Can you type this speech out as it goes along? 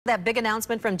that big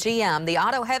announcement from GM. The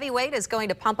auto heavyweight is going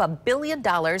to pump $1 billion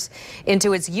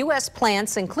into its U.S.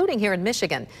 plants, including here in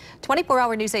Michigan.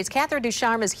 24-hour News 8's Catherine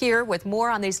Ducharme is here with more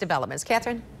on these developments.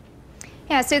 Catherine?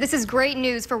 Yeah, so this is great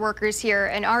news for workers here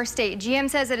in our state. GM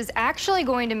says it is actually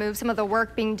going to move some of the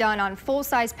work being done on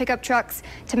full-size pickup trucks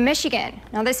to Michigan.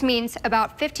 Now, this means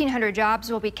about 1,500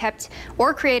 jobs will be kept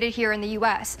or created here in the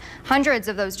U.S. Hundreds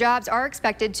of those jobs are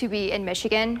expected to be in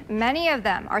Michigan. Many of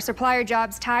them are supplier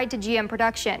jobs tied to GM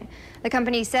production. The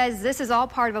company says this is all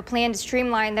part of a plan to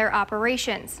streamline their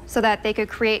operations so that they could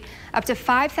create up to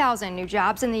 5,000 new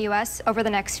jobs in the U.S. over the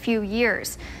next few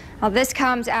years. Now, this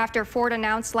comes after Ford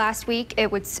announced last week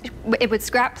it would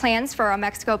scrap plans for a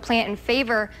Mexico plant in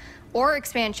favor or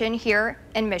expansion here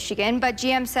in Michigan. But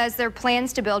GM says their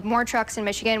plans to build more trucks in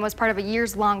Michigan was part of a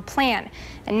years-long plan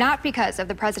and not because of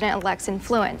the president-elect's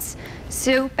influence.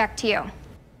 Sue, back to you.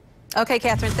 Okay,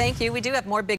 Catherine, thank you. We do have more big